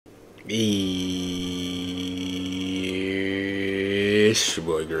It's your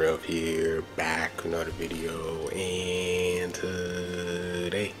boy Girl here, back with another video, and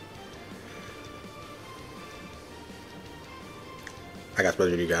today I got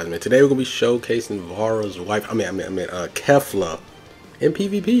special for you guys, man. Today we're gonna be showcasing Vara's wife. KEFLA in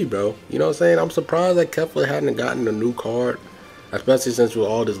PvP, bro. You know what I'm saying? I'm surprised that KEFLA hadn't gotten a new card, especially since with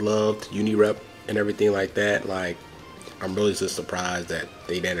all this love to Unirep and everything like that. Like, I'm really just surprised that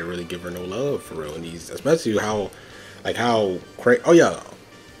they didn't really give her no love for real. And these, especially how crazy. Oh yeah,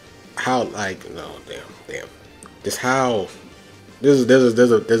 how like no damn. Just how there's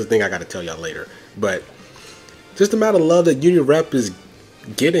a thing I gotta tell y'all later. But just the amount of love that Unirep is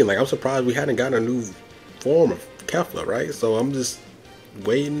getting. Like, I'm surprised we hadn't gotten a new form of KEFLA, right? So I'm just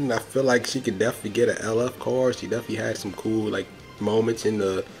waiting. I feel like she could definitely get an LF card. She definitely had some cool like moments in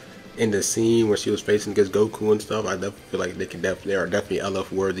the scene where she was facing against Goku and stuff. I definitely feel like they are definitely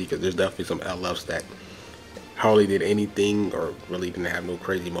LF worthy, because there's definitely some LFs that hardly did anything or really didn't have no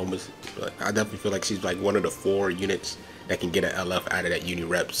crazy moments. But I definitely feel like she's like one of the 4 units that can get an LF out of that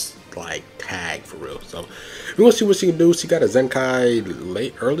Unirep's like tag for real. So we're gonna see what she can do. She got a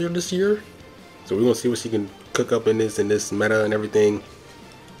Zenkai earlier this year, so we're gonna see what she can cook up in this meta and everything.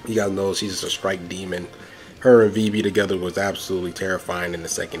 You guys know she's just a strike demon. Her and VB together was absolutely terrifying in the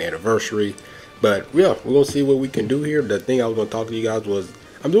 2nd anniversary. But yeah, we're gonna see what we can do here. The thing I was gonna talk to you guys was,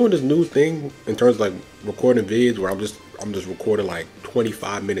 I'm doing this new thing in terms of like recording vids where I'm just recording like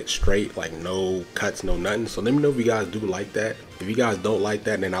 25 minutes straight, like no cuts, no nothing. So let me know if you guys do like that. If you guys don't like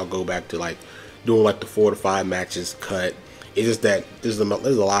that, then I'll go back to like doing like the 4 to 5 matches cut. It's just that there's a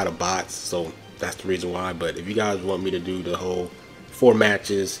lot of bots, so that's the reason why. But if you guys want me to do the whole 4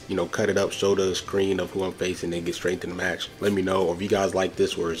 matches, you know, cut it up, show the screen of who I'm facing, then get straight to the match, let me know. Or if you guys like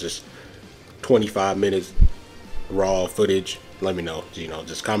this where it's just 25 minutes raw footage, let me know. You know,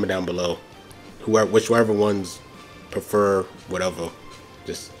 just comment down below whichever ones prefer, whatever.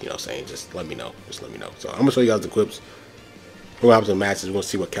 Just, you know, saying, just let me know. Just let me know. So I'm gonna show you guys the clips. We're gonna have some matches. We're gonna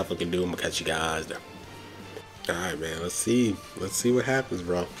see what KEFLA can do. I'm gonna catch you guys there. All right, man. Let's see what happens,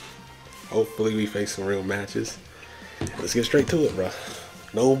 bro. Hopefully we face some real matches. Let's get straight to it, bro.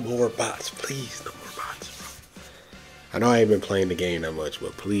 No more bots, please. No more bots, bro. I know I ain't been playing the game that much,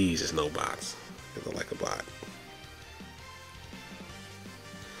 but please, just no bots. I don't like a bot.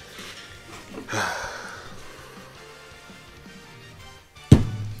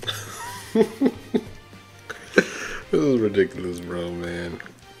 This is ridiculous, bro, man.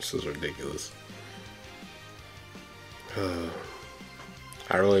 This is ridiculous.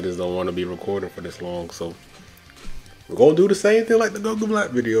 I really just don't want to be recording for this long, so we're gonna do the same thing like the Goku Black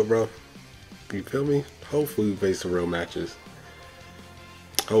video, bro. You feel me? Hopefully we face some real matches.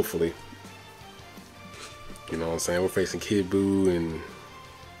 Hopefully. You know what I'm saying? We're facing Kid Buu and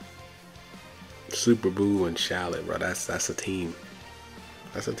Super Buu and Charlotte, bro. That's a team.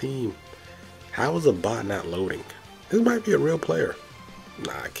 That's a team. How is a bot not loading? This might be a real player.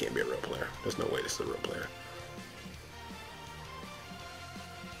 Nah, it can't be a real player. There's no way this is a real player.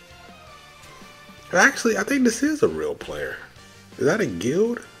 Actually, I think this is a real player. Is that a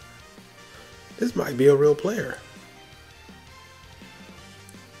guild? This might be a real player.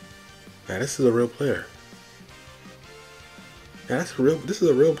 Now, this is a real player. Now, this is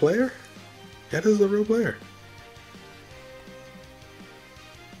a real player? Yeah, this is a real player.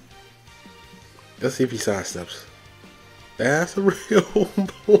 Let's see if he sidesteps. That's a real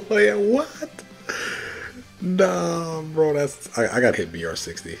player. What? Nah, bro, I got hit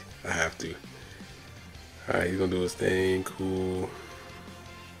BR60. I have to. Alright, he's gonna do his thing. Cool.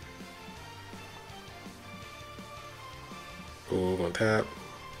 Cool, gonna tap.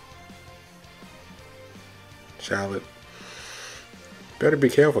 Charlotte. Better be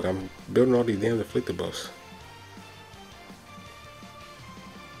careful. I'm building all these damn afflicted buffs.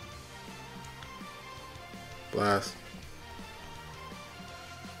 Blast.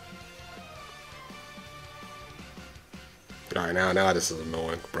 Alright, now this is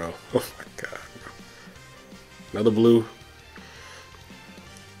annoying, bro. Oh my god, bro. Another blue.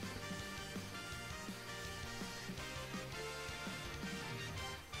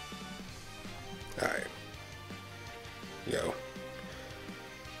 Alright. Yo.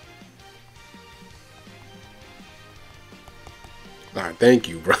 Alright, thank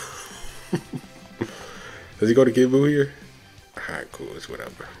you, bro. Does he go to Kid Buu here? Alright, cool. It's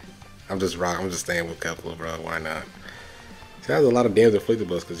whatever. I'm just staying with KEFLA, bro. Why not? He has a lot of damage afflicted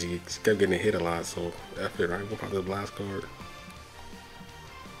buffs because he kept getting hit a lot, so F it, right? We'll probably the blast card.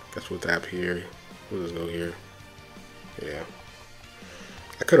 Guess we'll tap here. We'll just go here. Yeah.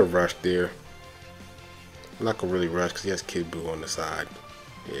 I could have rushed there. I'm not gonna really rush because he has Kid Buu on the side.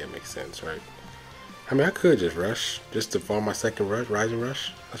 Yeah, it makes sense, right? I mean, I could just rush, just to farm my second rush, rising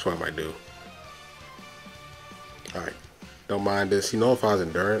rush. That's what I might do. Alright, don't mind this. He nullifies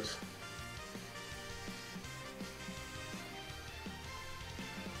endurance.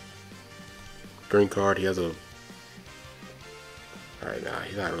 Green card, he has a... Alright, nah,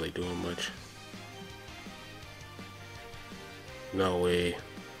 he's not really doing much. No way.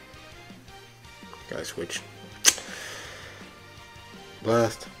 Gotta switch.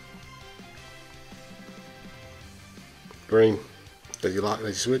 Blast. Green. Does he lock? Does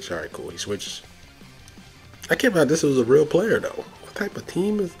he switch? Alright, cool. He switches. I can't believe this was a real player though. What type of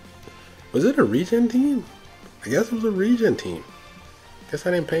team is... Was it a regen team? I guess it was a regen team. Guess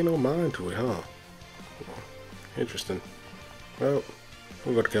I didn't pay no mind to it, huh? Interesting. Well,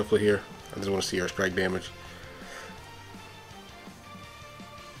 we'll go to KEFLA here. I just want to see our strike damage.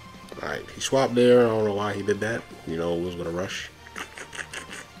 Alright, he swapped there. I don't know why he did that. You know, it was going to rush.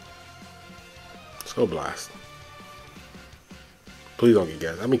 Let's go blast. Please don't get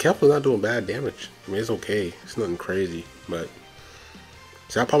gassed. I mean, KEFLA's not doing bad damage. I mean, it's okay. It's nothing crazy. But,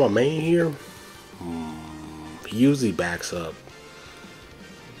 see, I pop my main here. He usually backs up.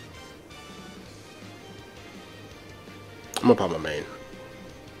 I'm gonna pop my main.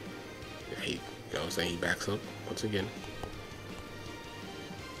 He, you know what I'm saying? He backs up once again.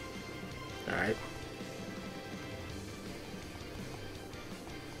 Alright.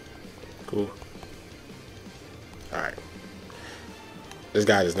 Cool. Alright. This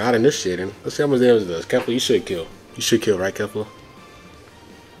guy is not initiating. Let's see how much damage it does. KEFLA, you should kill. You should kill, right, KEFLA?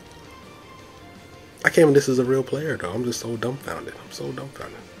 I can't believe this is a real player, though. I'm just so dumbfounded. I'm so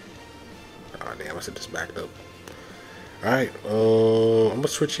dumbfounded. Oh, damn. I should just backed up. Alright. I'm going to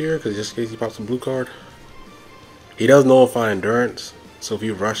switch here because just in case he pops a blue card. He does nullify endurance. So if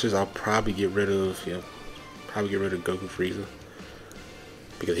he rushes, I'll probably get rid of... Yeah, probably get rid of Goku Frieza.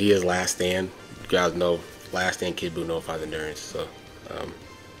 Because he is last stand. You guys know last stand Kid Buu nullifies endurance. So,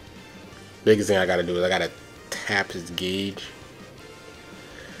 biggest thing I got to do is I got to tap his gauge.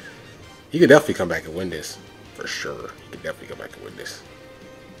 He could definitely come back and win this. For sure. He could definitely come back and win this.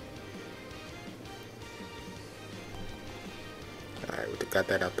 Alright, we got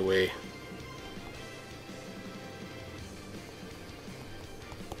that out the way.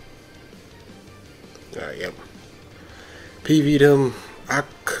 Alright, yep. PV'd him. I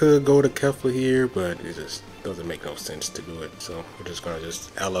could go to KEFLA here, but it just doesn't make no sense to do it. So we're just gonna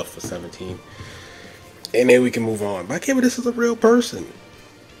just LF for 17. And then we can move on. But I can't believe this is a real person.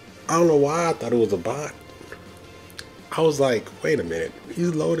 I don't know why I thought it was a bot. I was like, wait a minute.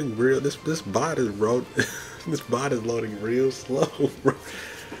 He's loading real. This bot is this bot is loading real slow, bro.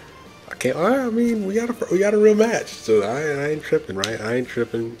 I can't. I mean, we got a real match, so I ain't tripping, right? I ain't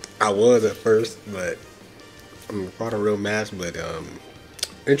tripping. I was at first, but I'm fought a real match. But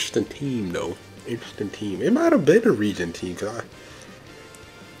interesting team though. Interesting team. It might have been a regen team, cause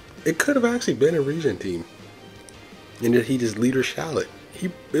it could have actually been a regen team, and then he just leader shallot.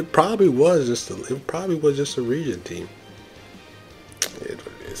 It probably was just a regen team. It is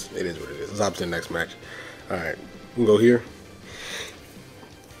what it is. It is what it is. Let's hop to the next match. Alright, we can go here.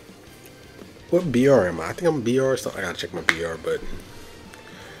 What BR am I? I think I'm BR or something. I gotta check my BR, but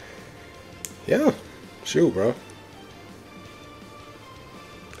yeah. Shoot, bro.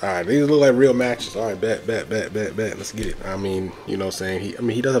 Alright, these look like real matches. Alright, bet. Let's get it. I mean, you know what I'm saying?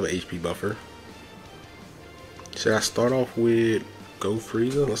 He does have an HP buffer. Should I start off with Go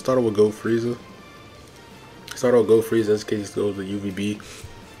Frieza? Let's start off with Go Frieza. Start off with Go Frieza in this case goes with UVB.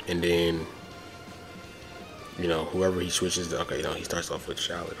 And then, you know, whoever he switches to, okay, you know, he starts off with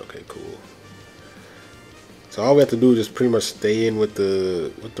Shallot. Okay, cool. So all we have to do is just pretty much stay in with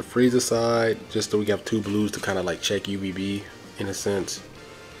the Frieza side, just so we have two blues to kind of like check UVB in a sense.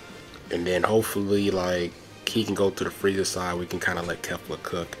 And then hopefully like he can go to the Frieza side, we can kind of let KEFLA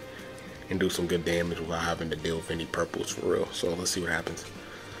cook and do some good damage without having to deal with any purples for real. So let's see what happens.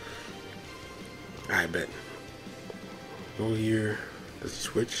 I bet. Go here. Does he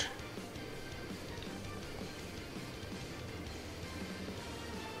switch?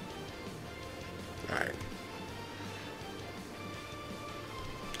 Alright.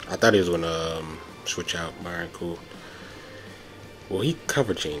 I thought he was gonna switch out. Alright, cool. Well, he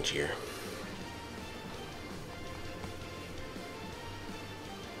cover change here.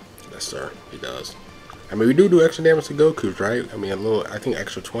 Yes, sir. He does. I mean, we do extra damage to Goku's, right? I mean, a little. I think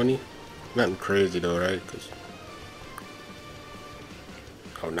extra 20. Nothing crazy though, right? Cause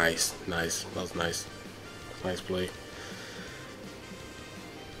oh, nice. That was nice. Nice play.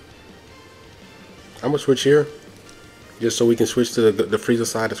 I'm gonna switch here, just so we can switch to the Frieza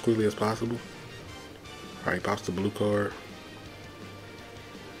side as quickly as possible. All right, pops the blue card.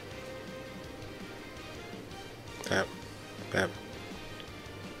 Tap. Tap.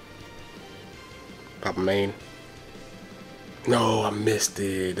 Pop a main. No, I missed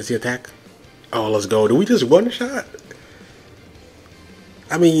it. Does he attack? Oh, let's go. Did we just one shot?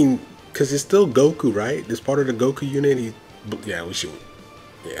 I mean, because it's still Goku, right? It's part of the Goku unit. Yeah, we should.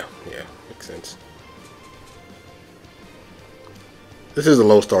 Yeah, makes sense. This is a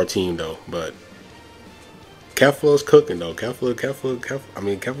low star team, though, but KEFLA's cooking, though. KEFLA. I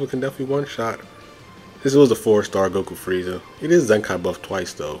mean, KEFLA can definitely one shot. This was a 4-star Goku Frieza. It is Zenkai buff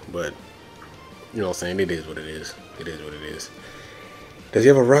twice, though, but you know what I'm saying? It is what it is. It is what it is. Does he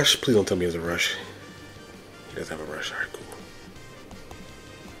have a rush? Please don't tell me he has a rush. He does have a rush. Alright, cool.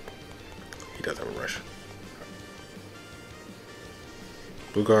 He does have a rush.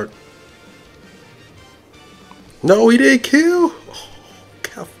 Blue card. No, he didn't kill. Oh,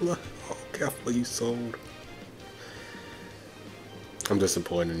 KEFLA. Oh, KEFLA, you sold. I'm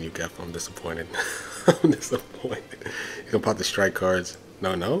disappointed in you, KEFLA. I'm disappointed. I'm disappointed. You can pop the strike cards.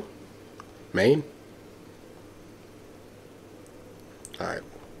 No. Main. Alright.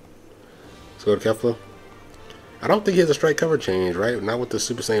 Let's go to KEFLA. I don't think he has a strike cover change, right? Not with the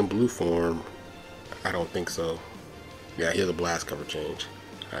Super Saiyan Blue form. I don't think so. Yeah, he has a blast cover change.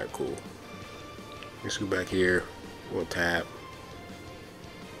 Alright, cool. Let's go back here. We'll tap.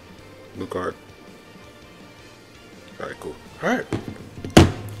 Blue card. Alright, cool. Alright.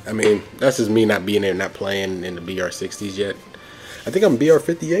 I mean, that's just me not being there, not playing in the BR60s yet. I think I'm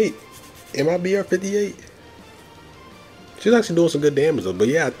BR58. Am I BR58? She's actually doing some good damage though. But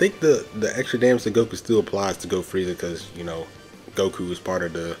yeah, I think the extra damage to Goku still applies to Go Frieza because, you know, Goku is part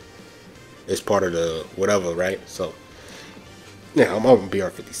of the whatever, right? So yeah, I'm on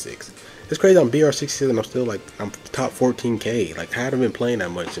BR56. It's crazy I'm BR60 and I'm still like I'm top 14K. Like I haven't been playing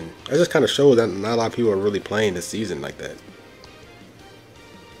that much, and that just kind of shows that not a lot of people are really playing this season like that.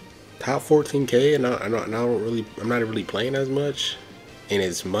 Top 14K, and I'm not really playing as much, and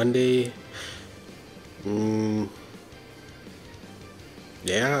it's Monday.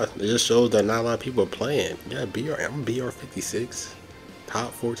 Yeah, it just shows that not a lot of people are playing. Yeah, I'm BR56,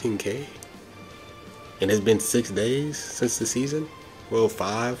 top 14K, and it's been 6 days since the season. Well,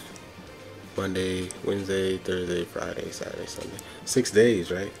 5. Monday, Wednesday, Thursday, Friday, Saturday, Sunday. 6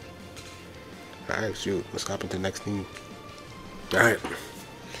 days, right? Alright, shoot. Let's hop into the next team. Alright.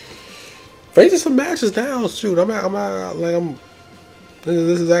 Facing some matches now. Shoot,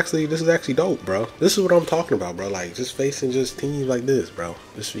 this is actually dope, bro. This is what I'm talking about, bro. Like just facing just teams like this, bro.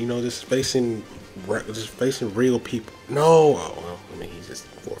 Just just facing real people. No, oh, well, I mean he's just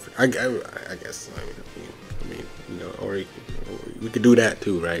forfeit. I guess. I mean, or we could do that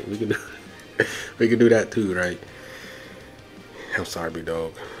too, right? We could do that too, right? I'm sorry, big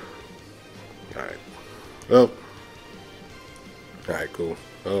dog. All right. Well. All right, cool.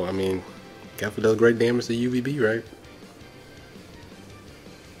 Oh, I mean, KEFLA does great damage to UVB, right?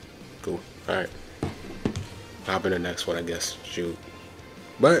 Cool. Alright. Hop in the next one, I guess. Shoot.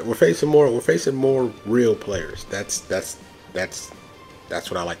 But we're facing more real players. That's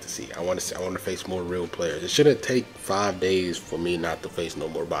what I like to see. I want to face more real players. It shouldn't take 5 days for me not to face no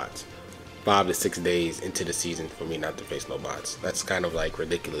more bots. 5 to 6 days into the season for me not to face no bots. That's kind of like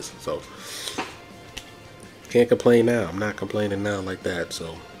ridiculous. So can't complain now. I'm not complaining now like that.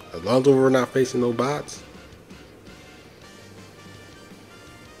 So as long as we're not facing no bots,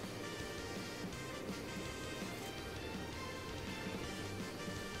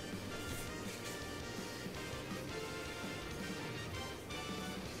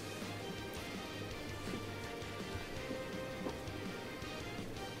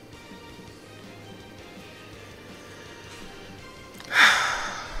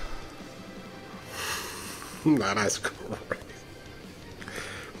 nah, that's crazy.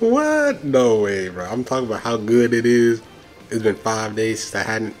 What? No way, bro. I'm talking about how good it is. It's been 5 days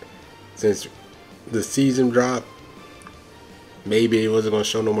since the season dropped. Maybe it wasn't gonna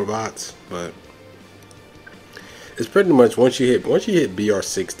show no more bots, but it's pretty much once you hit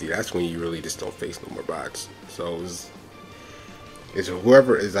BR60, that's when you really just don't face no more bots. So it's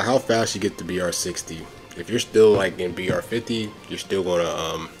whoever is how fast you get to BR60. If you're still like in BR50, you're still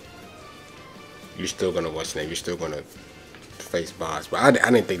gonna what's the name? You're still gonna face bots. But I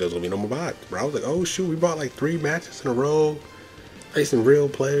didn't think there was gonna be no more bots, bro. I was like, oh shoot, we bought like 3 matches in a row, facing real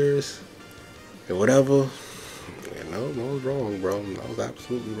players and whatever. Yeah, no, I was wrong, bro. I was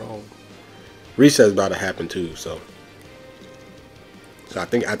absolutely wrong. Reset's about to happen too, so I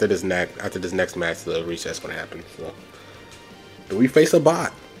think after this next match, the reset's gonna happen. So, do we face a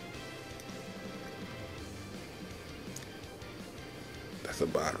bot? That's a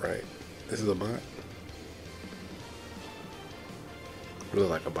bot, right? This is a bot. It looks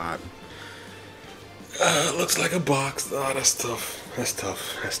like a bot. Looks like a box. Oh, that's tough. That's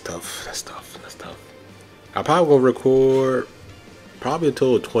tough. That's tough. That's tough. That's tough. I'm probably gonna record probably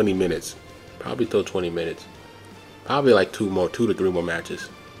until 20 minutes. Probably till 20 minutes. Probably like 2 to 3 more matches.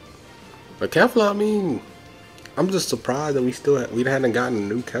 But KEFLA, I mean, I'm just surprised that we hadn't gotten a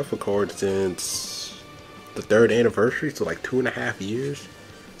new KEFLA card since the 3rd anniversary, so like 2.5 years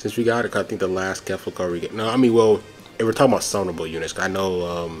since we got it. I think the last KEFLA card we get. No, I mean, well, if we're talking about summonable units, I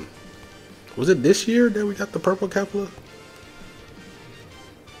know. Was it this year that we got the purple KEFLA?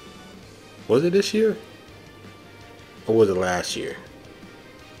 Was it this year? Or was it last year?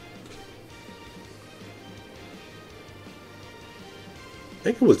 I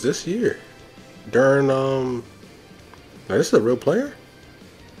think it was this year. During, now this is a real player?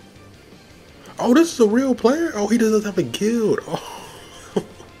 Oh, this is a real player? Oh, he doesn't have a guild. Oh.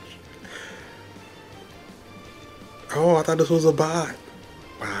 Oh, I thought this was a bot.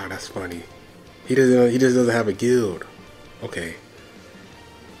 Wow, that's funny. He just doesn't have a guild. Okay.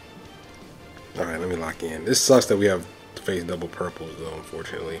 Alright, let me lock in. This sucks that we have to face double purples though,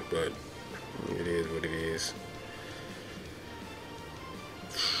 unfortunately, but it is what it is.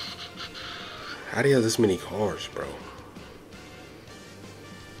 How do you have this many cards, bro?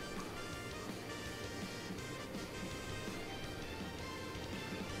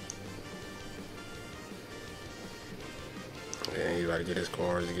 Yeah, he's about to get his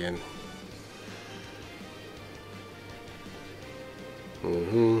cards again.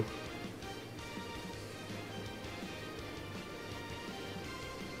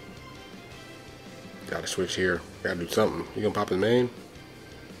 Gotta switch here. Gotta do something. You gonna pop his main?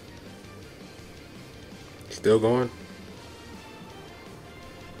 Still going?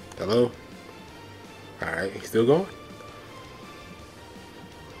 Hello? Alright, he's still going?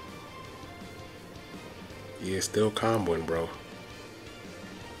 He is still comboing, bro.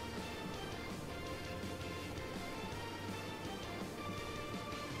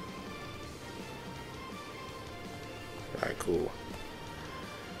 Alright, cool.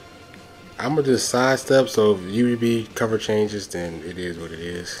 I'm gonna just sidestep, so if UVB cover changes, then it is what it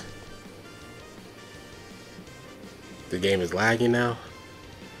is. The game is lagging now.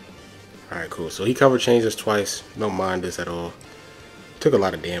 Alright, cool. So he cover changes twice. Don't mind this at all. Took a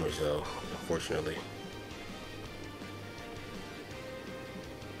lot of damage though, unfortunately.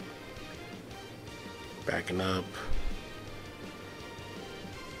 Backing up.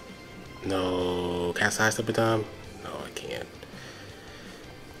 No, can't sidestep in time? No, I can't.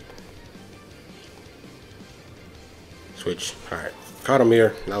 Switch. Alright. Caught him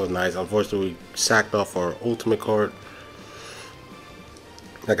here. That was nice. Unfortunately, we sacked off our ultimate card.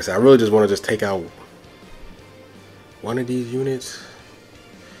 Like I said, I really just want to just take out one of these units.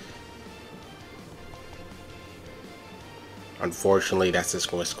 Unfortunately, that's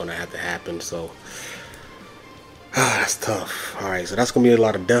just what's going to have to happen. So, that's tough. Alright, so that's going to be a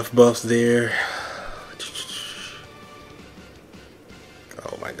lot of death buffs there.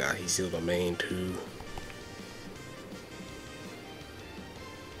 Oh my god, he sealed my main too.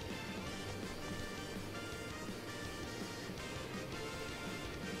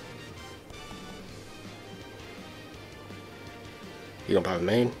 You gonna pop his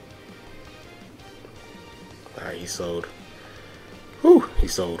main? Alright, he sold. Whew, he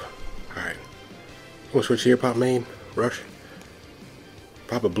sold. Alright. I'm gonna switch here, pop main, rush.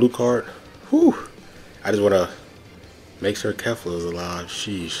 Pop a blue card. Whew. I just wanna make sure KEFLA is alive.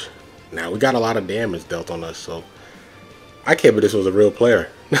 Sheesh. Now we got a lot of damage dealt on us, so I can't believe this was a real player.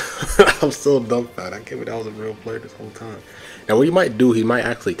 I'm so dumbfounded. I can't believe that was a real player this whole time. Now what he might do, he might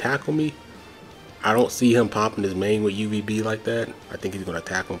actually tackle me. I don't see him popping his main with UVB like that. I think he's going to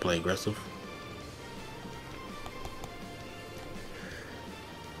tackle and play aggressive.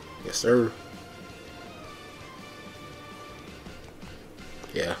 Yes, sir.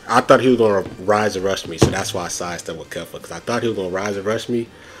 Yeah, I thought he was going to rise and rush me, so that's why I sidestepped with KEFLA, because I thought he was going to rise and rush me.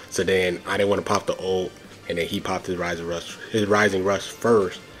 So then I didn't want to pop the ult, and then he popped his rising rush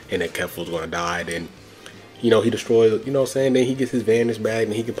first, and then KEFLA was going to die. Then, you know, he destroys, you know what I'm saying? Then he gets his vanish back,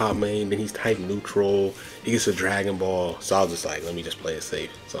 and he can pop main, then he's type neutral, he gets a Dragon Ball. So I was just like, let me just play it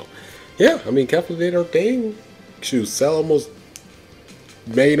safe. So, yeah, I mean, KEFLA did her thing. Shoot, Cell almost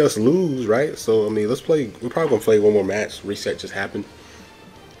made us lose, right? So, I mean, let's play, we're probably going to play one more match. Reset just happened.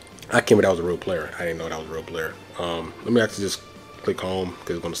 I can't believe that was a real player. I didn't know that was a real player. Let me actually just click home,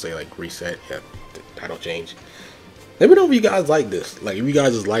 because it's going to say, like, reset. Yeah, title change. Let me know if you guys like this. Like, if you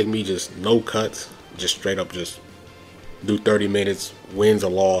guys just like me, just no cuts. Just straight up just do 30 minutes, wins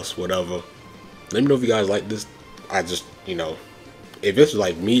or loss, whatever. Let me know if you guys like this. I just, you know, if it's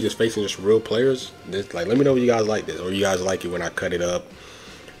like me just facing just real players, just like let me know if you guys like this, or you guys like it when I cut it up,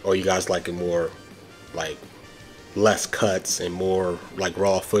 or you guys like it more like less cuts and more like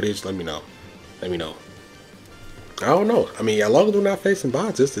raw footage, let me know. Let me know. I don't know. I mean, as long as we're not facing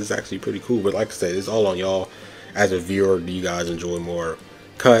bots, this is actually pretty cool. But like I said, it's all on y'all. As a viewer, do you guys enjoy more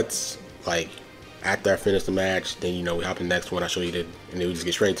cuts? Like after I finish the match, then you know we hop in the next one. I show you the, and then we just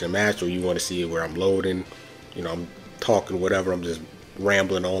get straight to the match. Or you want to see it where I'm loading, you know, I'm talking whatever. I'm just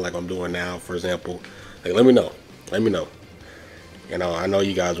rambling on like I'm doing now, for example. Like let me know. Let me know. You know, I know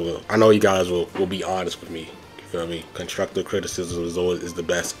you guys will. I know you guys will be honest with me. You feel me? Constructive criticism is the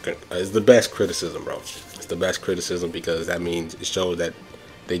best. Is the best criticism, bro. It's the best criticism because that means it shows that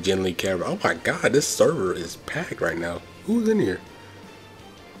they genuinely care about. Oh my God, this server is packed right now. Who's in here?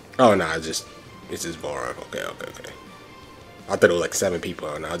 Oh no, it's just Vara. Okay. I thought it was like 7 people.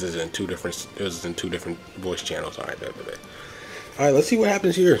 Oh, no, it's just in 2 different. It was in 2 different voice channels. All right, bet. All right, let's see what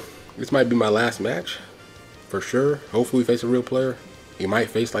happens here. This might be my last match. For sure. Hopefully we face a real player. You might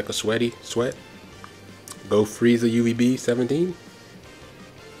face like a sweat. Go freeze a UVB 17.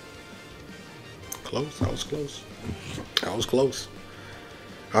 Close. I was close. I was close.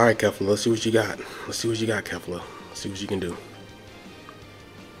 Alright, KEFLA, let's see what you got. Let's see what you got, KEFLA. Let's see what you can do.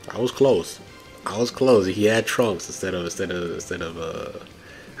 I was close. I was close. He had trunks instead of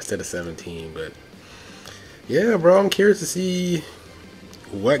 17, but yeah, bro, I'm curious to see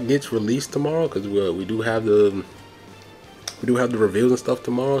what gets released tomorrow, because we do have the reveals and stuff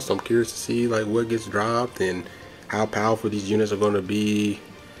tomorrow, so I'm curious to see like what gets dropped and how powerful these units are going to be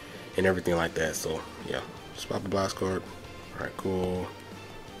and everything like that. So yeah, just pop a blast card. All right, cool.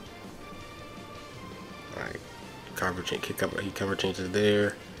 All right, cover change, he cover changes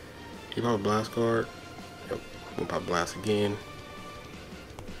there. He pop a blast card. Yep, we'll pop blast again.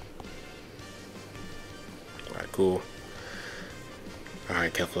 All right, cool.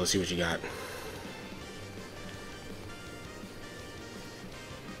 Alright, KEFLA, let's see what you got.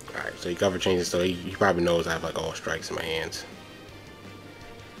 Alright, so he cover changes, so he probably knows I have like all strikes in my hands.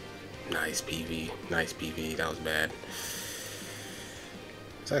 Nice PV. Nice PV. That was bad.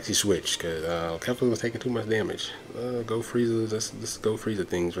 Let's actually switch, because KEFLA was taking too much damage. Go freezer. Let's go freezer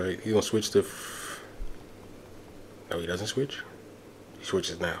things, right? He's gonna switch to. No, he doesn't switch. He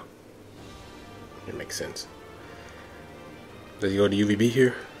switches now. It makes sense. Does he go to UVB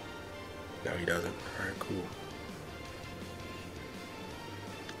here? No, he doesn't. Alright, cool.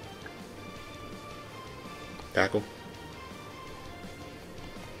 Tackle.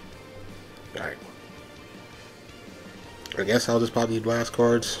 Alright. I guess I'll just pop these blast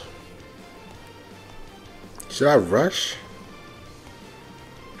cards. Should I rush?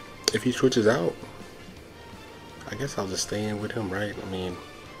 If he switches out? I guess I'll just stay in with him, right? I mean...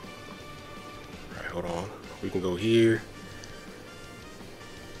 Alright, hold on. We can go here.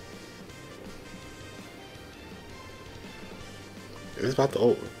 It's about to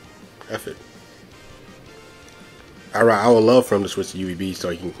over. F it. Alright, I would love for him to switch to UVB so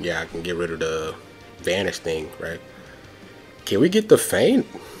he can, I can get rid of the vanish thing, right? Can we get the feint?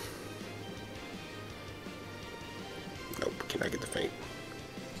 Nope, cannot get the feint.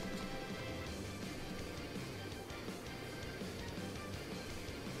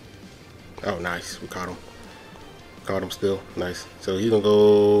 Oh, nice. We caught him. Caught him still. Nice. So he's gonna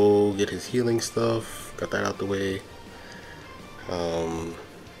go get his healing stuff. Got that out the way.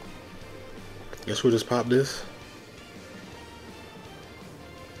 Guess we'll just pop this.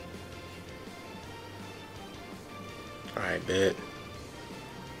 Alright, bet.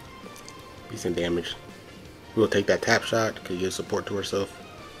 Decent damage. We'll take that tap shot because you get support to herself.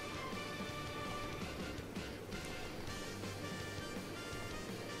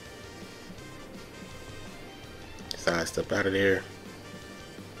 Side step out of there.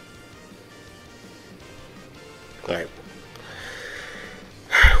 Alright.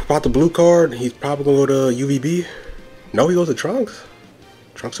 About the blue card, he's probably gonna go to UVB. No, he goes to Trunks.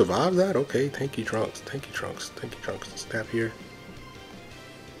 Trunks survives that? Okay, thank you, Trunks. Thank you, Trunks. Thank you, Trunks. Let's tap here.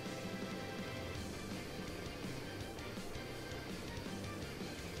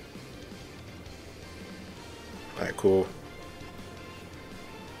 Alright, cool.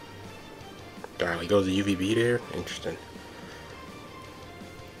 Alright, he goes to UVB there. Interesting.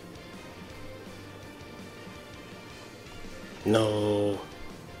 No.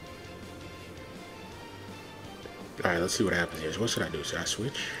 Alright, let's see what happens here. So what should I do? Should I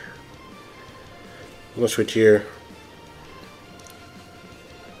switch? I'm gonna switch here.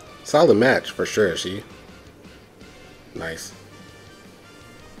 Solid match for sure, see? Nice.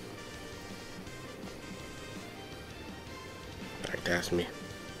 Alright, that's me.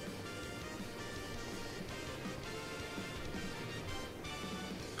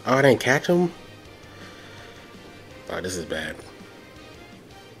 Oh, I didn't catch him? Oh, this is bad.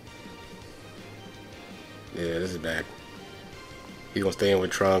 Yeah, this is bad. He's gonna stay in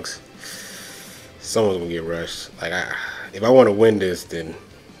with Trunks. Someone's gonna get rushed. Like, if I want to win this, then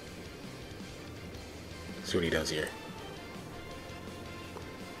see what he does here.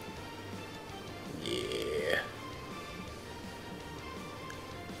 Yeah.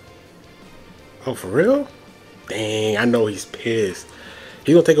 Oh, for real? Dang, I know he's pissed.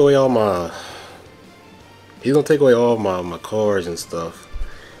 He's gonna take away all my. He's gonna take away all my cars and stuff.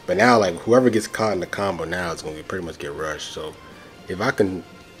 But now, like, whoever gets caught in the combo now is gonna pretty much get rushed. So, if I can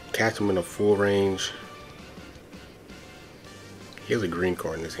catch him in a full range, he has a green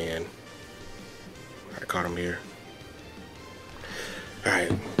card in his hand. I caught him here. All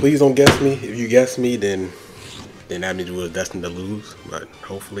right, please don't guess me. If you guess me, then that means we were destined to lose. But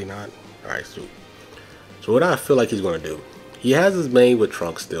hopefully not. All right, so what I feel like he's gonna do? He has his main with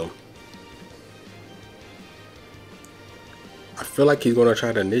Trunks still. I feel like he's gonna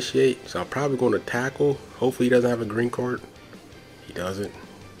try to initiate, so I'm probably gonna tackle. Hopefully he doesn't have a green card. He doesn't.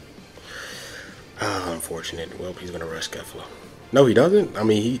 Ah, unfortunate. Well, he's gonna rush KEFLA. No, he doesn't. I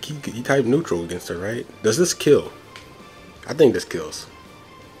mean, he typed neutral against her, right? Does this kill? I think this kills.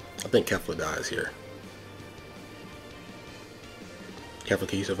 I think KEFLA dies here. KEFLA,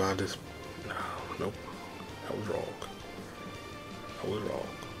 can you survive this? No, nope. I was wrong. I was wrong.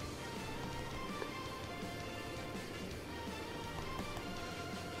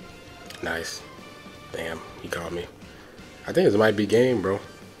 Nice. Damn, he caught me. I think this might be game, bro.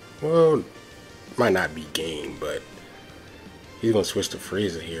 Well, might not be game, but he's gonna switch to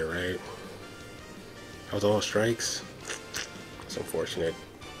Frieza here, right? That was all strikes. That's unfortunate.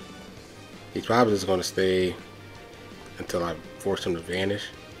 He's probably just gonna stay until I force him to vanish.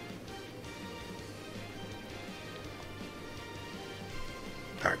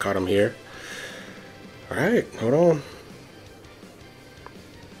 I caught him here. Alright, hold on.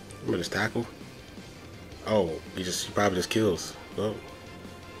 I'm gonna just tackle. Oh, he probably just kills. Well,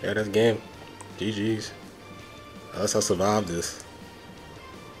 yeah, that's game. GG's. Unless I survive this.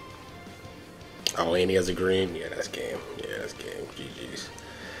 Oh, and he has a green. Yeah, that's game. Yeah, that's game. GG's.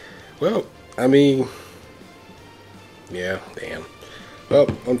 Well, I mean, yeah, damn. Well,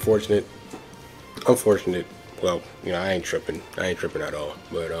 unfortunate. Unfortunate. Well, you know, I ain't tripping. I ain't tripping at all.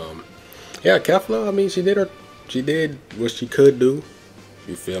 But yeah, KEFLA, I mean, she did what she could do.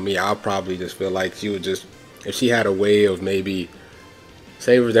 You feel me? I'll probably just feel like she would just, if she had a way of maybe,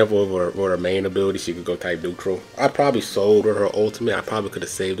 say for example, for her main ability, she could go type neutral. I probably sold her ultimate. I probably could have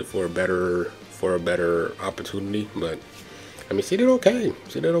saved it for a better opportunity. But I mean, she did okay.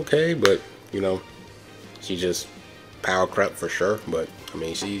 She did okay. But you know, she just power crept for sure. But I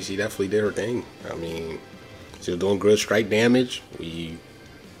mean, she definitely did her thing. I mean, she was doing good strike damage. We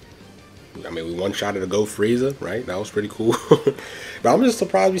one-shotted a Go Frieza, right? That was pretty cool. But I'm just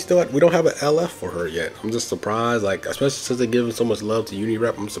surprised we don't have an LF for her yet. I'm just surprised, like, especially since they're giving so much love to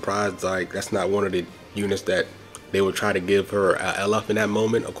Unirep. I'm surprised, like, that's not one of the units that they would try to give her a LF in that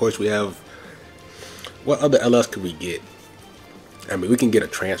moment. Of course, we have, what other LFs could we get? I mean, we can get a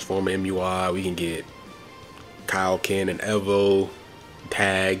Transformer MUI. We can get Kaioken and Evo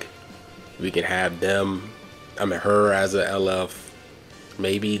tag. We can have them, I mean, her as a LF.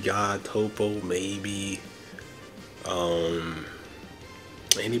 Maybe God Topo, maybe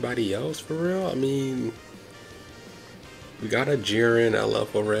anybody else for real? I mean, we got a Jiren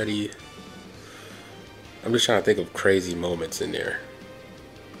LF already. I'm just trying to think of crazy moments in there.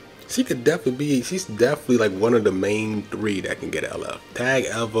 She's definitely like one of the main three that can get an LF. Tag,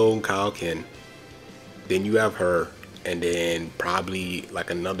 Evo, and Kaioken. Then you have her, and then probably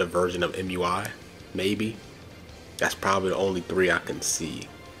like another version of MUI, maybe. That's probably the only three I can see.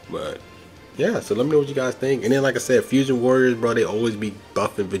 But yeah, so let me know what you guys think. And then, like I said, Fusion Warriors, bro, they always be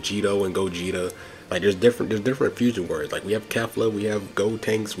buffing Vegito and Gogeta. Like there's different Fusion Warriors. Like we have KEFLA, we have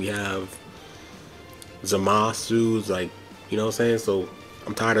Gotenks, we have Zamasu, like, you know what I'm saying? So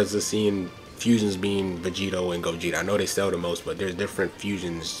I'm tired of just seeing fusions being Vegito and Gogeta. I know they sell the most, but there's different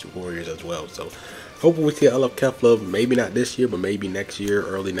Fusions Warriors as well. So hopefully we see a LF KEFLA, maybe not this year, but maybe next year,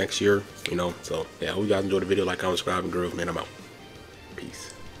 early next year, you know. So yeah, I hope you guys enjoyed the video. Like, comment, subscribe, and groove, man. I'm out. Peace.